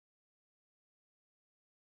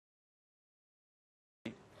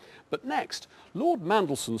But next, Lord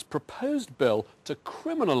Mandelson's proposed bill to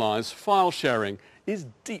criminalise file sharing is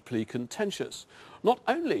deeply contentious. Not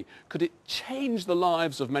only could it change the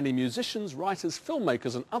lives of many musicians, writers,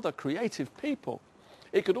 filmmakers and other creative people,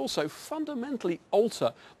 it could also fundamentally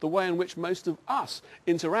alter the way in which most of us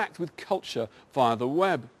interact with culture via the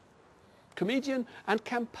web. Comedian and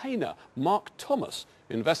campaigner Mark Thomas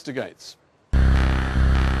investigates.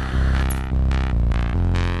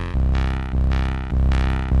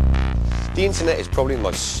 The internet is probably the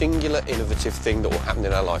most singular, innovative thing that will happen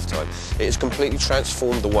in our lifetime. It has completely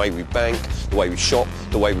transformed the way we bank, the way we shop,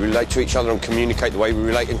 the way we relate to each other and communicate, the way we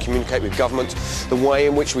relate and communicate with government, the way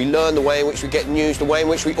in which we learn, the way in which we get news, the way in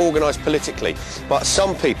which we organise politically. But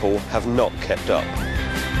some people have not kept up.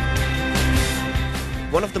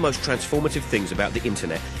 One of the most transformative things about the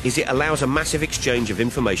internet is it allows a massive exchange of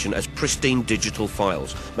information as pristine digital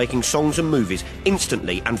files, making songs and movies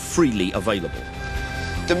instantly and freely available.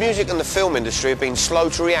 The music and the film industry have been slow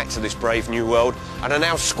to react to this brave new world and are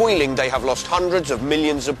now squealing they have lost hundreds of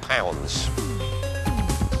millions of pounds.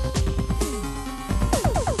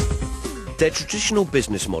 Their traditional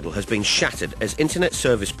business model has been shattered as internet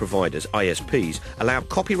service providers, ISPs, allow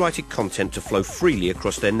copyrighted content to flow freely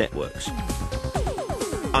across their networks.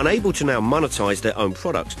 Unable to now monetize their own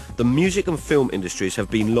products, the music and film industries have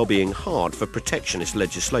been lobbying hard for protectionist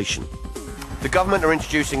legislation. The government are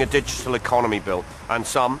introducing a digital economy bill, and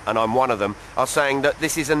some, and I'm one of them, are saying that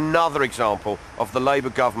this is another example of the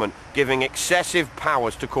Labour government giving excessive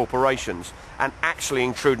powers to corporations and actually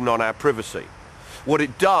intruding on our privacy. What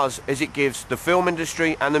it does is it gives the film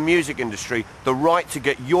industry and the music industry the right to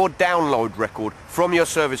get your download record from your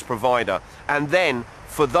service provider, and then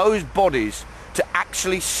for those bodies to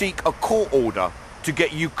actually seek a court order to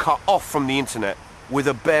get you cut off from the internet with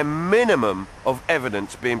a bare minimum of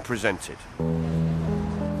evidence being presented.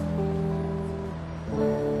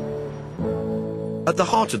 At the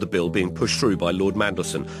heart of the bill being pushed through by Lord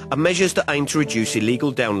Mandelson are measures that aim to reduce illegal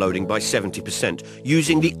downloading by 70%,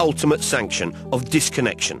 using the ultimate sanction of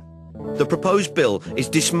disconnection. The proposed bill is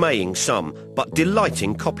dismaying some, but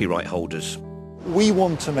delighting copyright holders. We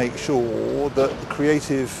want to make sure that the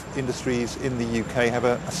creative industries in the UK have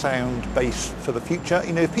a sound base for the future.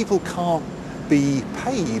 You know, if people can't be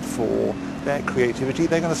paid for their creativity,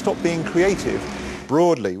 they're going to stop being creative.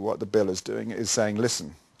 Broadly, what the bill is doing is saying,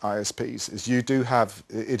 listen, ISPs, is you do have,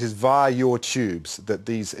 it is via your tubes that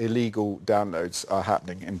these illegal downloads are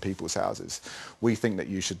happening in people's houses. We think that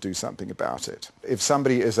you should do something about it. If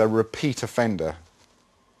somebody is a repeat offender,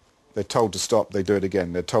 they're told to stop, they do it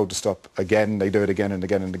again. They're told to stop again, they do it again and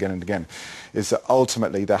again and again and again. Is that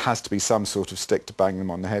ultimately there has to be some sort of stick to bang them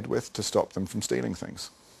on the head with to stop them from stealing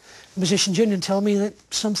things. Musicians Union tell me that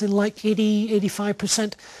something like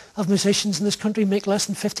 85% of musicians in this country make less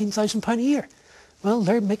than £15,000 a year. Well,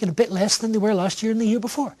 they're making a bit less than they were last year and the year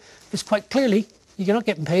before. It's quite clearly you're not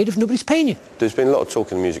getting paid if nobody's paying you. There's been a lot of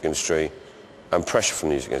talk in the music industry and pressure from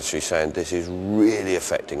the music industry saying this is really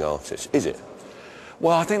affecting artists. Is it?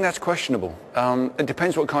 Well, I think that's questionable. It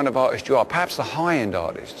depends what kind of artist you are. Perhaps the high-end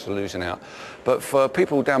artists are losing out. But for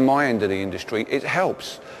people down my end of the industry, it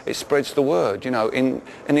helps. It spreads the word. You know, in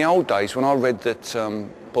the old days, when I read that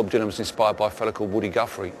Bob Dylan was inspired by a fellow called Woody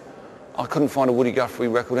Guthrie, I couldn't find a Woody Guthrie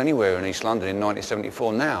record anywhere in East London in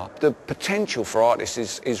 1974. Now, the potential for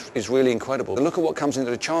artists is really incredible. Look at what comes into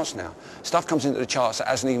the charts now. Stuff comes into the charts that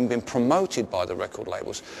hasn't even been promoted by the record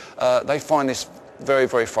labels. They find this very,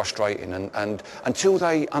 very frustrating, and until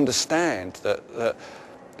they understand that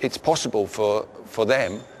it's possible for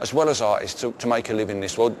them, as well as artists, to make a living in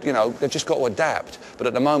this world, you know, they've just got to adapt. But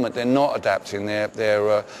at the moment, they're not adapting.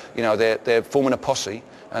 They're forming a posse,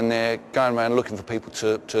 and they're going around looking for people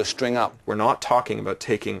to string up. We're not talking about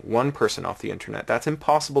taking one person off the internet. That's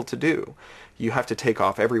impossible to do. You have to take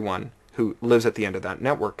off everyone who lives at the end of that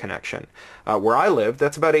network connection. Where I live,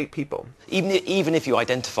 that's about 8 people. Even if you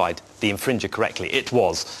identified the infringer correctly, it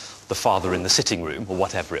was the father in the sitting room, or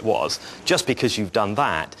whatever it was, just because you've done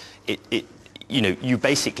that, you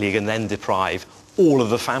basically can then deprive all of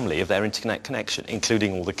the family of their internet connection,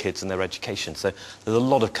 including all the kids and their education. So there's a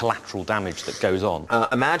lot of collateral damage that goes on.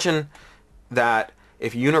 Imagine that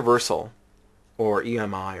if Universal or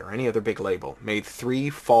EMI or any other big label made 3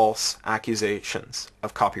 false accusations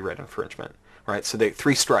of copyright infringement, right? So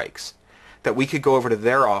 3 strikes, that we could go over to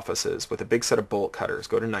their offices with a big set of bolt cutters,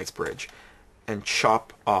 go to Knightsbridge, and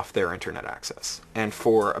chop off their internet access. And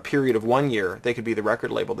for a period of 1 year, they could be the record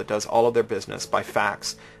label that does all of their business by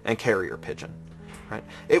fax and carrier pigeon, right?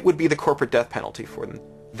 It would be the corporate death penalty for them.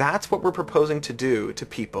 That's what we're proposing to do to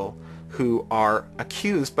people who are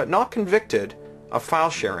accused but not convicted of file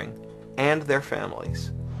sharing and their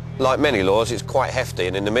families. like many laws, it's quite hefty,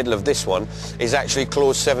 and in the middle of this one is actually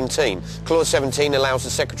Clause 17. Clause 17 allows the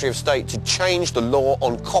Secretary of State to change the law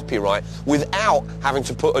on copyright without having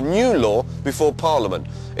to put a new law before Parliament.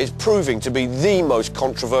 It's proving to be the most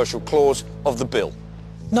controversial clause of the bill.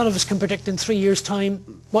 None of us can predict in 3 years'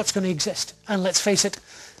 time what's going to exist. And let's face it,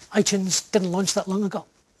 iTunes didn't launch that long ago.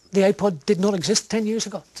 The iPod did not exist 10 years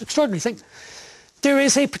ago. It's an extraordinary thing. There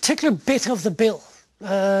is a particular bit of the bill,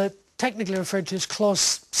 technically referred to as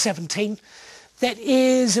Clause 17, that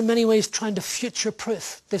is in many ways trying to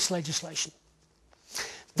future-proof this legislation.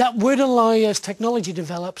 That would allow, as technology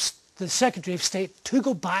develops, the Secretary of State to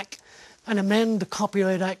go back and amend the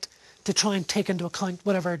Copyright Act to try and take into account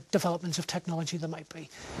whatever developments of technology there might be.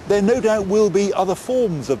 There no doubt will be other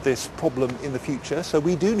forms of this problem in the future, so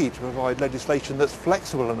we do need to provide legislation that's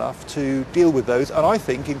flexible enough to deal with those, and I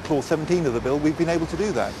think in Clause 17 of the bill we've been able to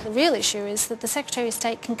do that. The real issue is that the Secretary of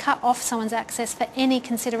State can cut off someone's access for any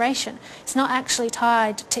consideration. It's not actually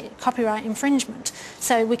tied to copyright infringement,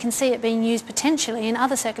 so we can see it being used potentially in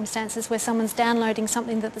other circumstances where someone's downloading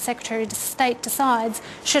something that the Secretary of State decides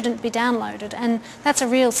shouldn't be downloaded, and that's a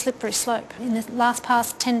real slippery slope. In the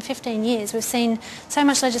past 10-15 years we've seen so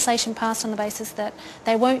much legislation passed on the basis that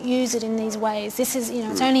they won't use it in these ways. This is,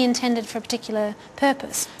 it's only intended for a particular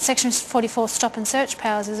purpose. Section 44 stop and search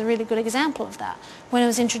powers is a really good example of that. When it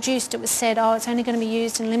was introduced it was said, oh, it's only going to be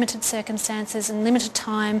used in limited circumstances and limited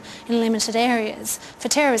time in limited areas for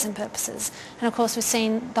terrorism purposes. And of course we've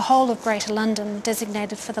seen the whole of Greater London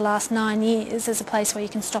designated for the last 9 years as a place where you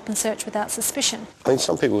can stop and search without suspicion. I mean,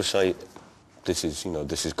 some people say this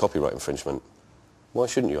is copyright infringement. Why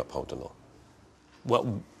shouldn't you uphold the law?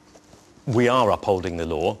 Well, we are upholding the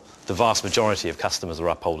law. The vast majority of customers are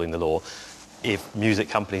upholding the law. If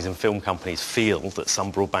music companies and film companies feel that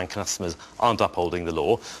some broadband customers aren't upholding the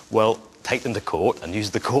law, well, take them to court and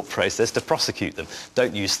use the court process to prosecute them.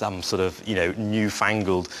 Don't use some sort of,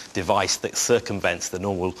 newfangled device that circumvents the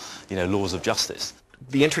normal, laws of justice.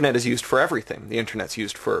 The internet is used for everything. The internet's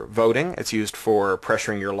used for voting, it's used for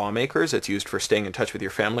pressuring your lawmakers, it's used for staying in touch with your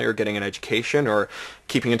family or getting an education or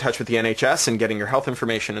keeping in touch with the NHS and getting your health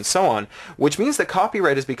information and so on, which means that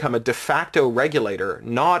copyright has become a de facto regulator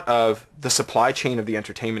not of the supply chain of the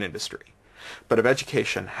entertainment industry, but of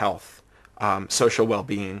education, health, social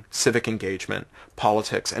well-being, civic engagement,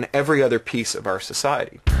 politics, and every other piece of our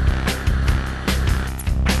society.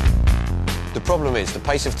 The problem is the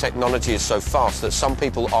pace of technology is so fast that some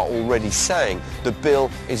people are already saying the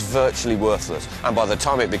bill is virtually worthless, and by the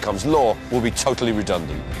time it becomes law will be totally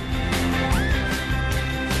redundant.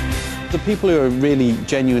 The people who are really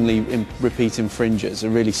genuinely repeat infringers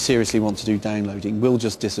and really seriously want to do downloading will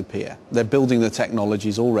just disappear. They're building the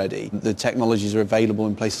technologies already. The technologies are available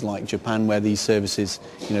in places like Japan where these services,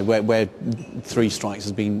 where 3 strikes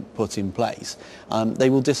has been put in place. They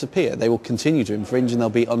will disappear. They will continue to infringe and they'll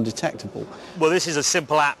be undetectable. Well, this is a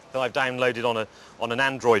simple app that I've downloaded on an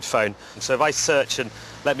Android phone. So if I search and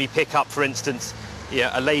let me pick up, for instance,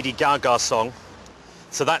 a Lady Gaga song,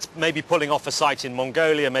 so that's maybe pulling off a site in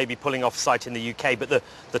Mongolia, maybe pulling off a site in the UK, but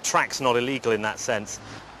the track's not illegal in that sense.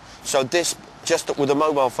 So this, just with a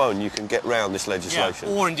mobile phone, you can get round this legislation?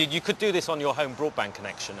 Yeah, or indeed, you could do this on your home broadband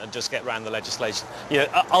connection and just get round the legislation.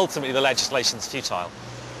 Ultimately, the legislation's futile.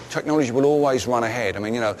 Technology will always run ahead. I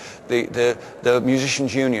mean, the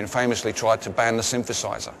Musicians' Union famously tried to ban the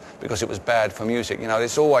synthesizer because it was bad for music.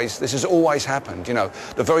 This has always happened.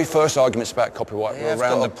 The very first arguments about copyright were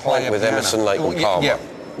around the player with piano. Emerson, Lake and Palmer. Yeah,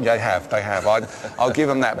 they have. I'll give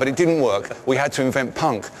them that, but it didn't work. We had to invent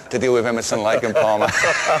punk to deal with Emerson, Lake and Palmer.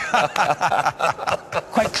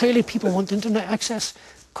 Quite clearly people want internet access.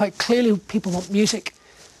 Quite clearly people want music.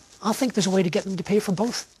 I think there's a way to get them to pay for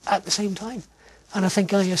both at the same time. And I think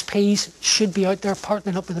ISPs should be out there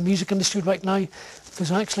partnering up with the music industry right now,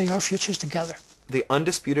 because actually our future's together. The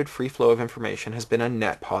undisputed free flow of information has been a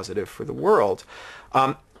net positive for the world.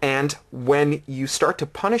 And when you start to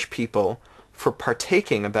punish people for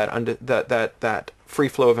partaking of that free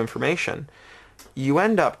flow of information, you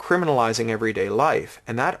end up criminalizing everyday life,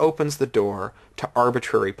 and that opens the door to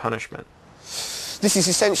arbitrary punishment. This is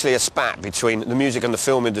essentially a spat between the music and the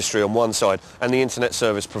film industry on one side and the internet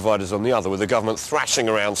service providers on the other, with the government thrashing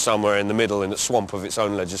around somewhere in the middle in the swamp of its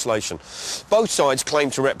own legislation. Both sides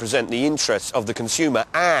claim to represent the interests of the consumer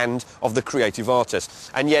and of the creative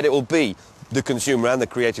artist, and yet it will be the consumer and the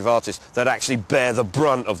creative artist that actually bear the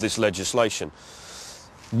brunt of this legislation.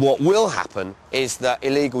 What will happen is that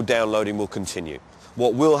illegal downloading will continue.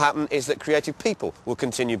 What will happen is that creative people will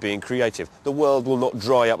continue being creative. The world will not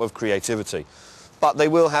dry up of creativity. But they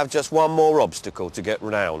will have just one more obstacle to get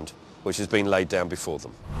round, which has been laid down before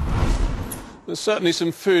them. There's certainly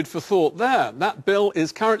some food for thought there. That bill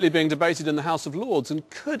is currently being debated in the House of Lords and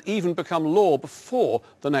could even become law before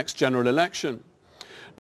the next general election.